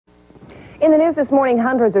In the news this morning,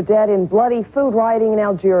 hundreds are dead in bloody food rioting in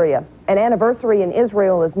Algeria. An anniversary in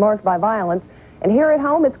Israel is marked by violence. And here at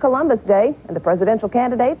home, it's Columbus Day, and the presidential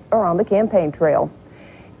candidates are on the campaign trail.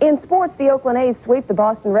 In sports, the Oakland A's sweep the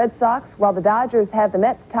Boston Red Sox, while the Dodgers have the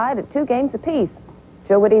Mets tied at 2 games apiece.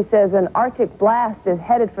 Joe Whitty says an Arctic blast is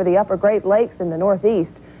headed for the upper Great Lakes in the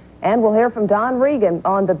Northeast. And we'll hear from Don Regan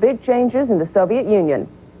on the big changes in the Soviet Union.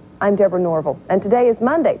 I'm Deborah Norville, and today is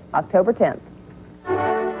Monday, October 10th.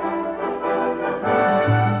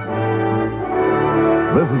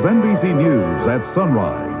 This is NBC News at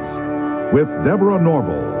Sunrise with Deborah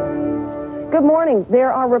Norville. Good morning.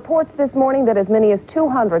 There are reports this morning that as many as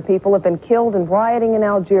 200 people have been killed in rioting in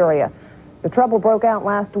Algeria. The trouble broke out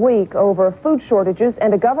last week over food shortages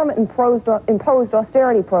and a government-imposed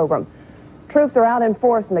austerity program. Troops are out in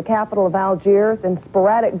force in the capital of Algiers, and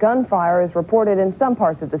sporadic gunfire is reported in some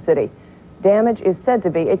parts of the city. Damage is said to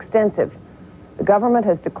be extensive. The government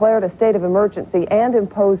has declared a state of emergency and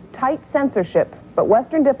imposed tight censorship, but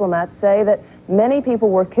Western diplomats say that many people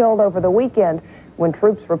were killed over the weekend when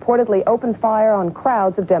troops reportedly opened fire on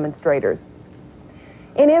crowds of demonstrators.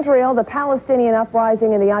 In Israel, the Palestinian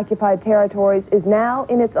uprising in the occupied territories is now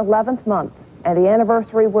in its 11th month, and the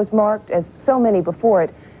anniversary was marked, as so many before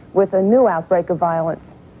it, with a new outbreak of violence.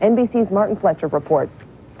 NBC's Martin Fletcher reports.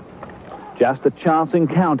 Just a chance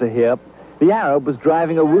encounter here. The Arab was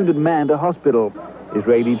driving a wounded man to hospital.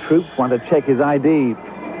 Israeli troops want to check his ID.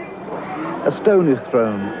 A stone is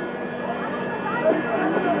thrown.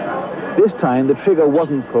 This time the trigger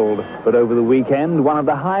wasn't pulled, but over the weekend, one of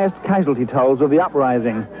the highest casualty tolls of the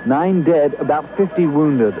uprising. 9 dead, about 50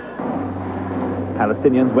 wounded.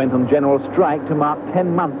 Palestinians went on general strike to mark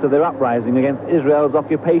 10 months of their uprising against Israel's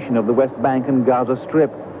occupation of the West Bank and Gaza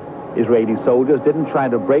Strip. Israeli soldiers didn't try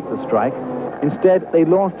to break the strike. Instead, they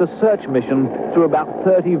launched a search mission through about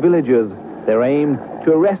 30 villages. Their aim,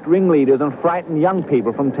 to arrest ringleaders and frighten young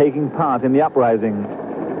people from taking part in the uprising.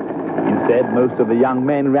 Instead, most of the young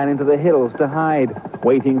men ran into the hills to hide,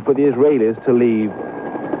 waiting for the Israelis to leave.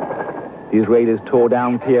 The Israelis tore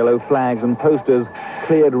down PLO flags and posters,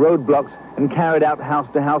 cleared roadblocks, and carried out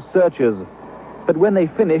house-to-house searches. But when they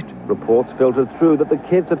finished, reports filtered through that the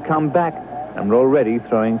kids had come back and were already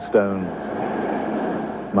throwing stones.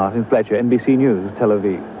 Martin Fletcher, NBC News, Tel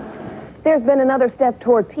Aviv. There's been another step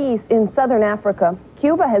toward peace in southern Africa.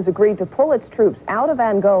 Cuba has agreed to pull its troops out of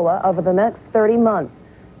Angola over the next 30 months.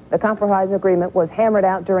 The compromise agreement was hammered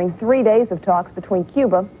out during 3 days of talks between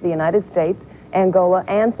Cuba, the United States, Angola,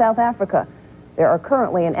 and South Africa. There are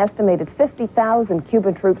currently an estimated 50,000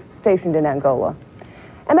 Cuban troops stationed in Angola.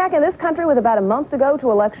 And back in this country, with about a month to go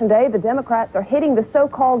to Election Day, the Democrats are hitting the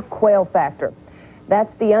so-called quail factor.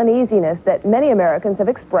 That's the uneasiness that many Americans have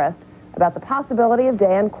expressed about the possibility of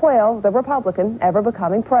Dan Quayle, the Republican, ever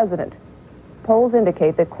becoming president. Polls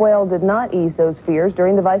indicate that Quayle did not ease those fears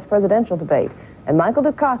during the vice presidential debate, and Michael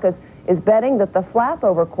Dukakis is betting that the flap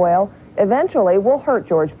over Quayle eventually will hurt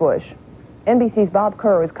George Bush. NBC's Bob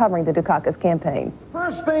Kerr is covering the Dukakis campaign.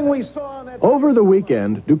 First thing we saw on that... Over the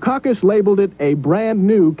weekend, Dukakis labeled it a brand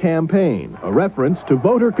new campaign, a reference to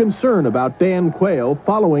voter concern about Dan Quayle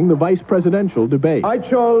following the vice presidential debate. I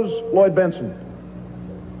chose Lloyd Bentsen.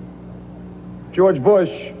 George Bush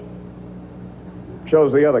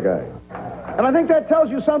chose the other guy. And I think that tells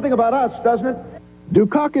you something about us, doesn't it?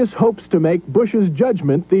 Dukakis hopes to make Bush's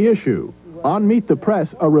judgment the issue. On Meet the Press,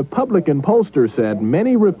 a Republican pollster said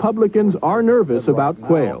many Republicans are nervous about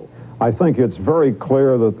Quayle. I think it's very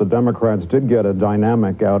clear that the Democrats did get a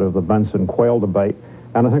dynamic out of the Benson-Quayle debate.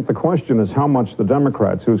 And I think the question is how much the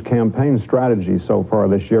Democrats, whose campaign strategy so far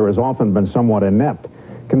this year has often been somewhat inept,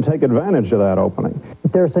 can take advantage of that opening.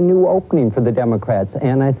 There's a new opening for the Democrats,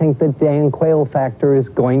 and I think the Dan Quayle factor is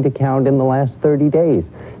going to count in the last 30 days.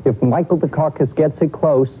 If Michael Dukakis gets it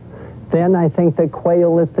close, then I think that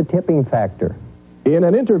Quayle is the tipping factor. In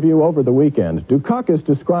an interview over the weekend, Dukakis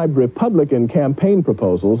described Republican campaign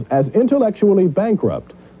proposals as intellectually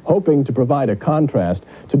bankrupt, hoping to provide a contrast.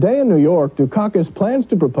 Today in New York, Dukakis plans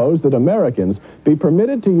to propose that Americans be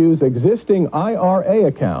permitted to use existing IRA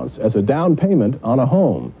accounts as a down payment on a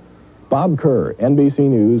home. Bob Kerr, NBC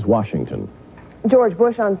News, Washington. George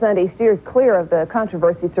Bush on Sunday steers clear of the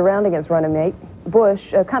controversy surrounding his running mate.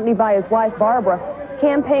 Bush, accompanied by his wife Barbara,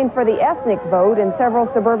 campaigned for the ethnic vote in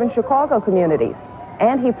several suburban Chicago communities.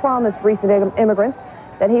 And he promised recent immigrants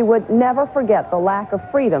that he would never forget the lack of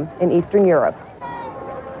freedom in Eastern Europe.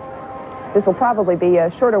 This will probably be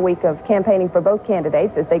a shorter week of campaigning for both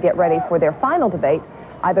candidates as they get ready for their final debate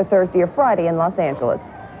either Thursday or Friday in Los Angeles.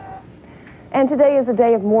 And today is a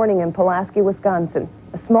day of mourning in Pulaski, Wisconsin,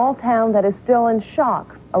 a small town that is still in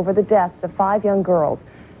shock over the deaths of 5 young girls.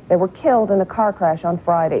 They were killed in a car crash on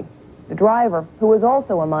Friday. The driver, who was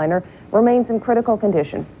also a minor, remains in critical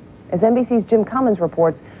condition. As NBC's Jim Cummins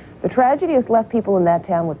reports, the tragedy has left people in that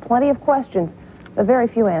town with plenty of questions, but very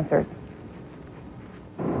few answers.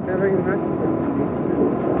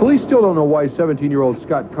 Police still don't know why 17-year-old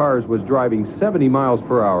Scott Cars was driving 70 miles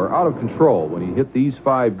per hour out of control when he hit these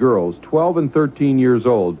 5 girls, 12 and 13 years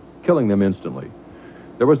old, killing them instantly.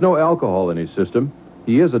 There was no alcohol in his system.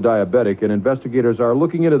 He is a diabetic, and investigators are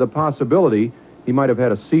looking into the possibility he might have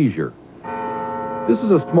had a seizure. This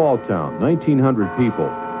is a small town, 1,900 people.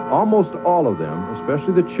 Almost all of them,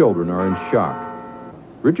 especially the children, are in shock.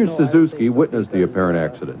 Richard Staszewski witnessed the apparent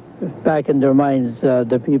accident. Back in their minds,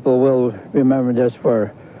 the people will remember this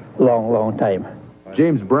for a long, long time.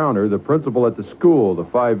 James Browner, the principal at the school the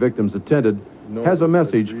 5 victims attended, has a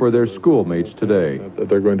message for their schoolmates today. That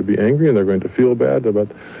they're going to be angry and they're going to feel bad, but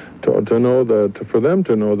to know that, for them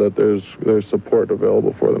to know that there's support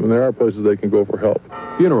available for them, and there are places they can go for help.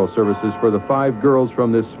 Funeral services for the 5 girls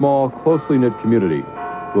from this small, closely knit community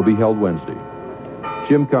will be held Wednesday.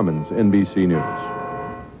 Jim Cummins, NBC News.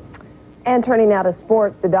 And turning now to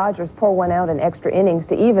sports, the Dodgers pull one out in extra innings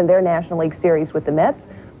to even their National League series with the Mets,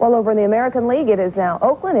 while over in the American League it is now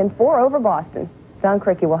Oakland in 4 over Boston. Don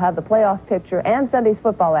Criqui will have the playoff picture and Sunday's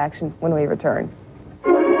football action when we return.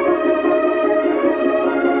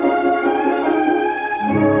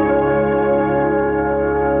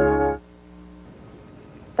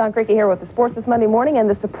 Don Criqui here with the sports this Monday morning and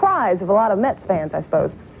the surprise of a lot of Mets fans, I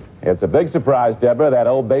suppose. It's a big surprise, Deborah. That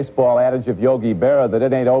old baseball adage of Yogi Berra that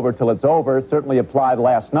it ain't over till it's over certainly applied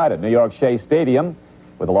last night at New York Shea Stadium,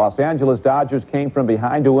 where the Los Angeles Dodgers came from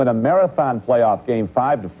behind to win a marathon playoff game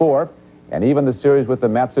 5-4, and even the series with the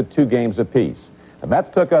Mets at 2 games apiece. The Mets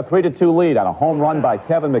took a 3-2 lead on a home run by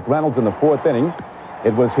Kevin McReynolds in the 4th inning.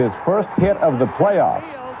 It was his first hit of the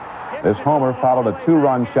playoffs. This homer followed a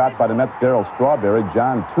 2-run shot by the Mets' Darryl Strawberry.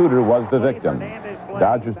 John Tudor was the victim.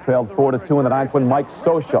 Dodgers trailed 4-2 in the 9th when Mike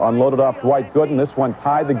Scioscia unloaded off Dwight Gooden. This one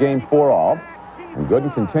tied the game 4-all, and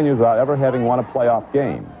Gooden continues without ever having won a playoff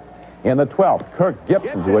game. In the 12th, Kirk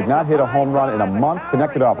Gibson, who had not hit a home run in a month,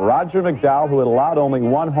 connected off Roger McDowell, who had allowed only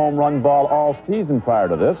 1 home run ball all season prior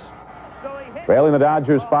to this. Trailing the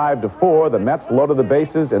Dodgers 5-4, the Mets loaded the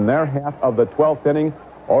bases in their half of the 12th inning.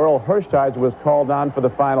 Orel Hershiser was called on for the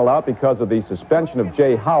final out because of the suspension of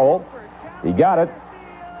Jay Howell. He got it.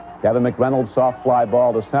 Kevin McReynolds' soft fly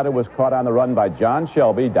ball to center was caught on the run by John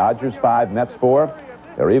Shelby. Dodgers 5, Mets 4.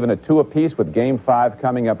 They're even at 2 apiece with Game 5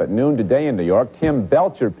 coming up at noon today in New York. Tim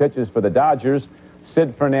Belcher pitches for the Dodgers.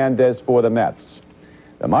 Sid Fernandez for the Mets.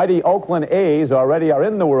 The mighty Oakland A's already are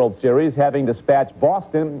in the World Series, having dispatched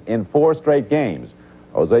Boston in 4 straight games.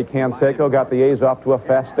 Jose Canseco got the A's off to a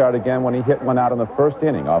fast start again when he hit one out in the 1st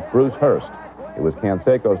inning off Bruce Hurst. It was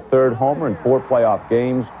Canseco's 3rd homer in 4 playoff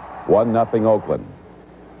games, 1-0 Oakland.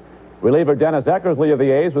 Reliever Dennis Eckersley of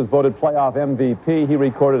the A's was voted playoff MVP. He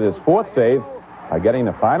recorded his 4th save by getting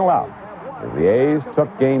the final out, as the A's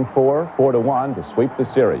took Game 4, 4-1 to sweep the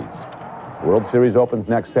series. The World Series opens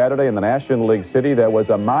next Saturday in the National League City. There was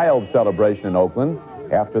a mild celebration in Oakland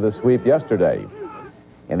after the sweep yesterday.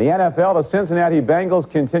 In the NFL, the Cincinnati Bengals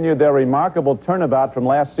continued their remarkable turnabout from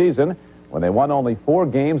last season when they won only 4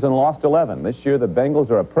 games and lost 11. This year, the Bengals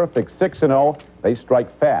are a perfect 6-0. They strike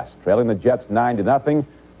fast, trailing the Jets 9-0.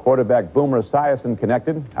 Quarterback Boomer Esiason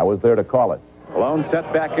connected. I was there to call it. Lone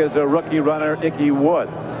setback is a rookie runner, Ickey Woods.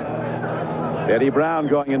 It's Eddie Brown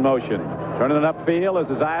going in motion. Turning it upfield as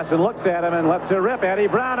Esiason looks at him and lets it rip. Eddie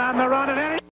Brown on the run, and Eddie...